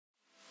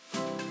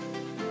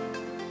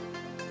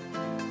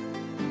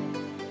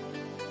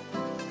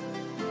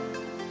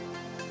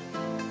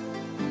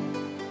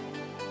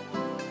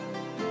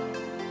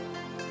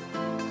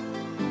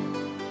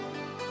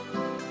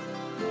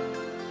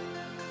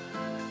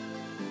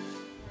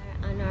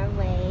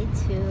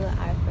to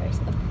our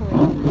first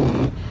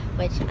appointment,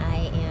 which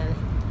I am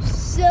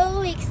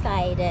so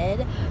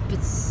excited,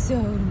 but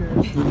so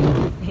nervous at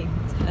the same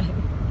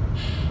time.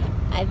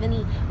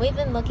 We've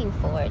been looking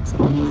forward to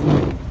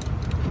this,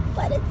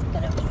 but it's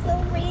gonna be so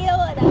real,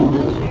 and I'm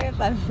not sure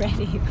if I'm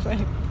ready for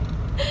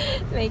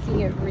making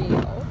it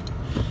real.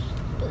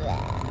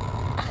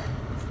 Blah.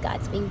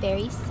 Scott's being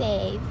very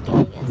safe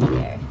getting us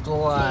here.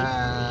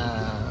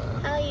 Wow.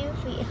 How you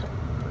feel? I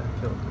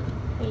feel good.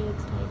 Are you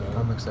excited?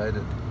 I'm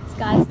excited.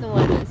 Scott's the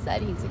one that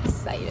said he's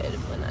excited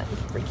when I'm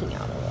freaking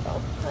out a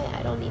little. Oh yeah,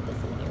 I don't need this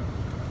in here.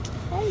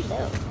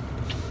 Hello.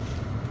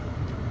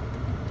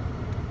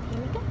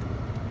 Here we go.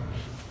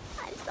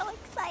 I'm so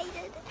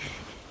excited.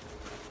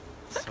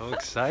 So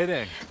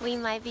exciting. We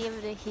might be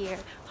able to hear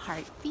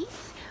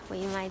heartbeats.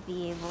 We might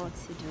be able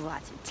to do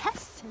lots of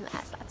tests and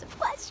ask lots of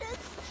questions.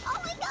 Oh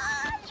my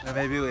gosh! And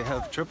maybe we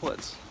have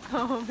triplets.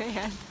 Oh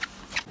man.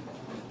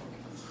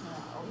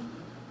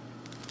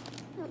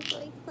 I'm so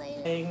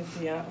excited.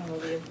 Yeah, it'll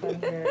be a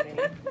fun journey.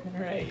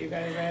 All right, you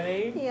guys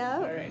ready? Yeah.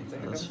 All right, so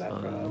here That's comes that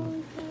fun.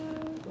 rope.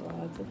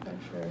 Lots of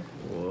pressure.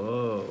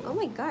 Whoa. Oh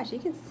my gosh, you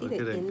can see Look the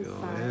at it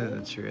inside. go in.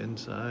 It's your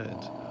inside.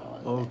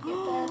 Oh,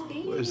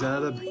 Oh, is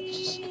that a...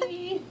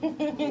 baby.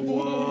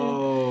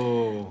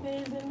 Whoa.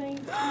 There's a nice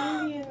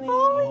baby in there.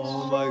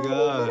 Oh my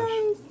gosh.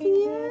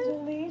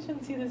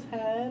 Congratulations. See this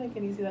head?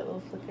 Can you see that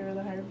little flicker of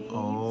the heartbeat?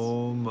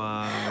 Oh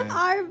my.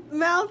 Our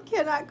mouth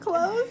cannot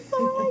close.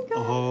 Oh my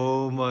gosh.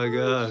 Oh my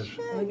gosh.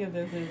 Look at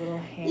this. There's little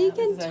hands. You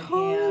can These are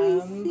totally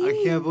hands. see. I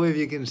can't believe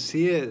you can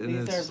see it,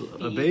 and These it's are a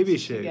feet baby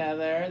shape.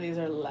 together. These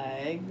are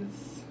legs.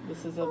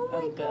 This is a Oh my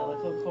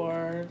umbilical God.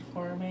 cord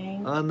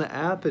forming. On the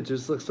app, it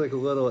just looks like a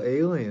little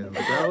alien, but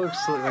that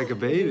looks like a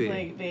baby. It's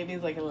like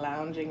baby's like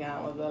lounging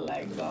out with the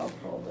legs all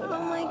folded Oh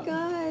my out.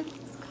 god.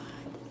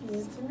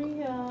 It's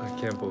real. I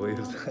can't believe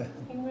that.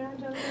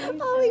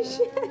 Congratulations. Holy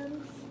shit.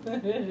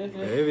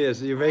 Baby,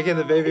 you're making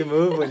the baby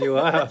move when you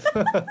laugh.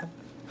 You're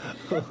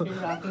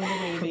rocking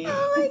the baby.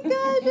 Oh my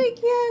gosh, I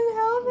can't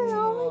help it.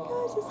 Oh my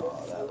gosh, this is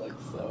that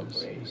looks so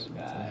great,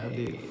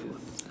 Happy. guys.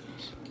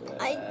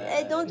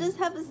 I don't just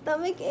have a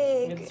stomach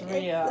ache. It's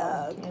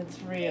real. It's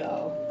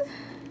real.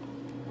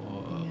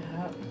 Whoa.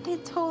 Yeah.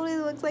 It totally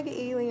looks like an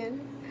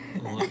alien.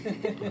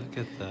 Look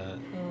at that.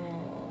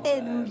 Oh,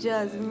 It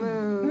just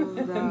moves.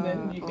 And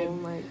then you Oh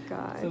can- my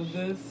gosh. So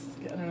this,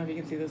 I don't know if you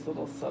can see this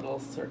little subtle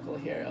circle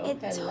here. Oh,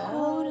 It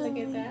hello. Look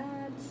totally- at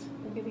that.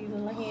 Look at these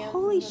little hands.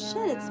 Holy moving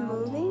shit, it's around.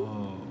 moving.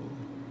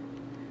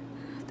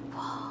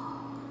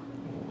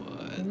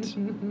 What?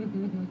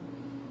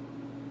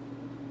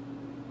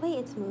 Wait,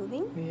 it's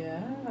moving? Yeah.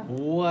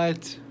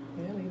 What?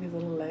 Yeah, look at these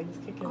little legs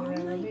kicking Oh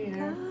around my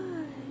here.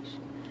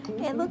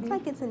 gosh. It looks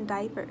like it's in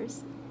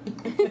diapers.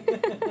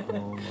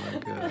 Oh my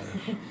gosh.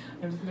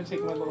 I'm just gonna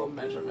take one little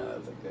measurement.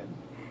 That's a good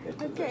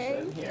Okay.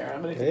 position here.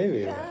 I'm gonna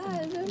Baby.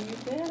 God. You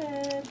did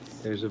it.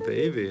 There's a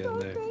baby So in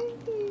there.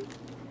 crazy.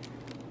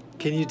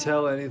 Can you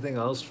tell anything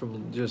else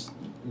from just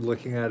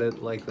looking at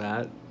it like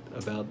that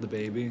about the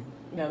baby?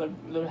 No,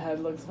 the head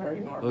looks very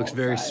normal. Looks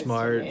very size to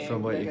smart me.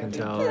 from what They're you can gonna be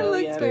tell. It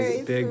looks brilliant.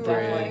 very Big smart.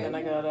 Definitely brain.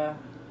 gonna go to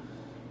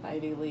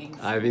Ivy League.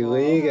 Ivy school.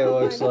 League, it Oh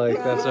looks my like.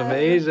 That's God.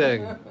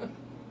 amazing.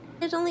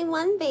 There's only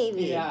one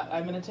baby. Yeah,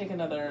 I'm gonna take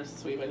another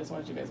sweep. I just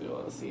want you guys to be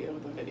able to see it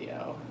with the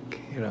video.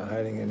 You're not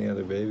hiding any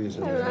other babies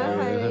in I'm there, not are you,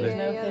 hiding honey? There's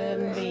any no other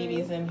hidden baby.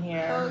 babies in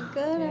here. Oh,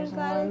 good. There's I'm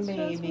glad one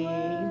it's just baby.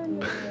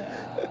 one.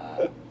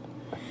 Yeah.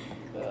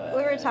 Good.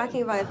 We were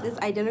talking about if this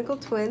identical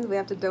twins, we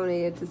have to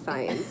donate it to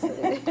science. I'm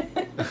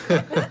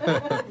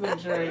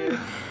sure you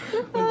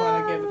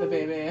want to give the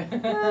baby.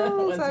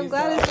 Oh, once so I'm you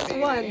glad saw it's the just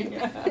baby. one.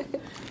 Yeah.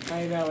 I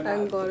know.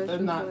 I'm glad it's They're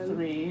just not one.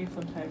 3.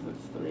 Sometimes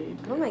it's 3.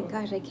 Oh my too.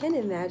 gosh, I can't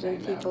imagine I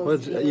know. people's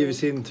What's, feelings. you've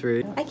seen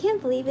 3? I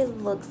can't believe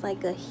it looks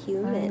like a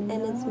human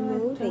and it's I know,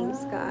 it moving,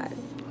 does. Scott.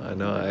 I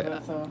know.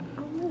 That's a-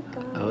 Oh my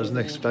god. I wasn't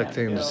You can't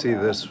expecting to feel see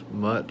that. this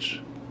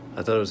much.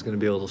 I thought it was going to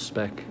be a little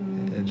speck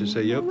and just say,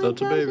 Oh yep, my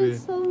that's a gosh, baby.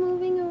 It's so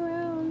moving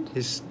around.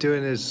 He's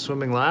doing his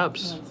swimming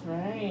laps. That's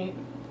right.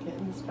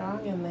 Getting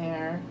strong in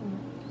there.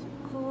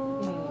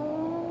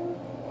 Oh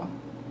Oh.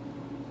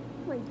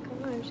 my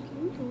gosh,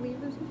 can you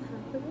believe this is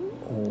happening?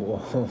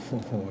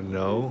 Whoa,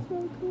 no.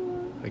 So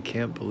cool. I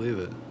can't believe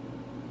it.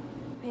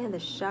 Man, the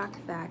shock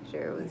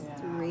factor was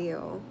Yeah.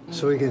 real.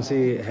 So we can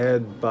see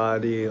head,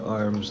 body,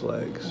 arms,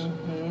 legs,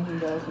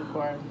 Umbilical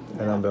cord.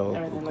 and umbilical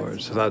Everything cord.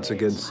 looks So that's a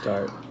good great.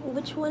 start.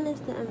 Which one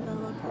is the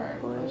umbilical Part. I'll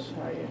cord?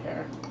 show you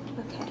here.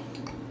 Okay,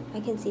 I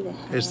can see the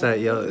head. It's that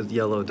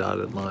yellow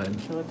dotted line.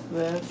 So it's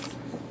this.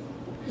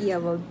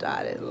 yellow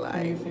dotted And you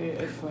line. see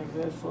it's like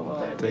this little.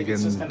 They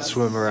it's just can gonna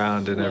swim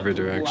around in every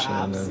flip direction.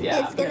 laps. And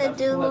Yeah, It's gonna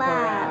do flip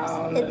laps.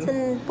 around It's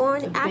and a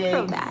born it's a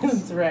acrobat.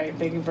 That's right,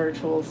 big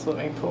virtual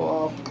swimming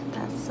pool.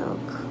 That's so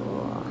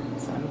cool.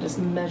 So I'm just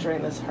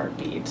measuring this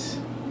heartbeat.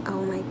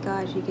 Oh my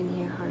gosh, you can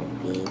hear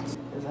heartbeats.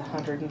 There's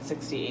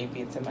 168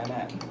 beats a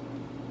minute.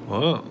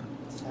 whoa,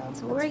 So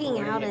It's working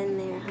out in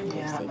there,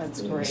 Yeah,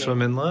 that's 160. great.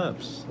 swimming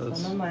laps.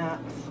 That's Swimming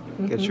laps.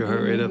 gets your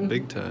heart rate up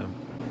big time.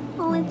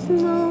 Oh, it's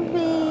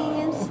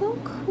moving. It's so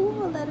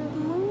cool that it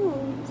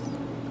moves.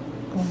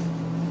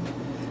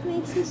 It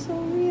This is so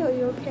real.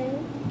 You okay?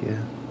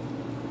 Yeah.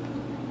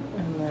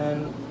 And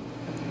then,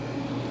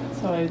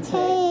 so I'd say,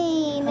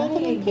 Hey,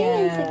 making an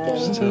appearance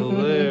again. Still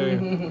there.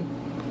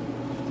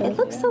 It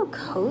looks so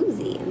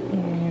cozy in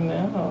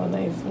there. You know, a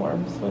nice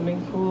warm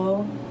swimming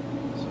pool.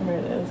 Sure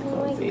it is Oh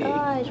my cozy.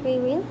 gosh, we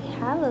really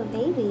have a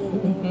baby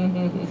in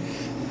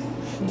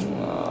there.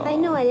 Aw. I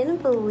know, I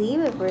didn't believe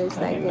it for a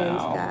second, know.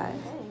 Scott.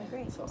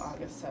 So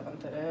August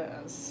 7th it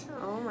is.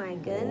 Oh my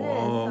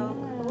goodness, so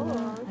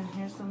cool. And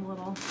here's some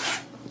little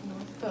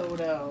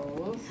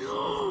photos as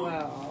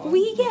well.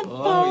 We get photos?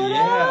 Oh,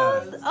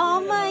 yeah.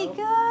 Oh my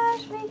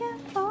gosh, we get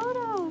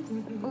photos.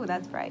 Oh,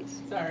 that's bright.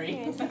 Sorry.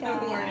 Here's the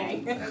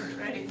Right. guy.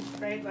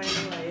 Right by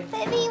the way.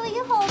 Baby, we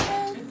get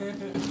photos.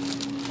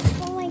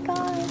 Oh my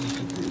gosh,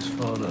 These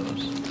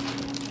photos.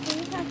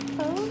 we have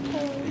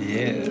photos.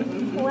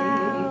 Yeah.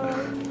 Wow,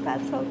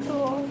 that's so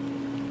cool.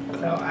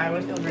 So I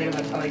would feel great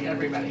about telling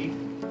everybody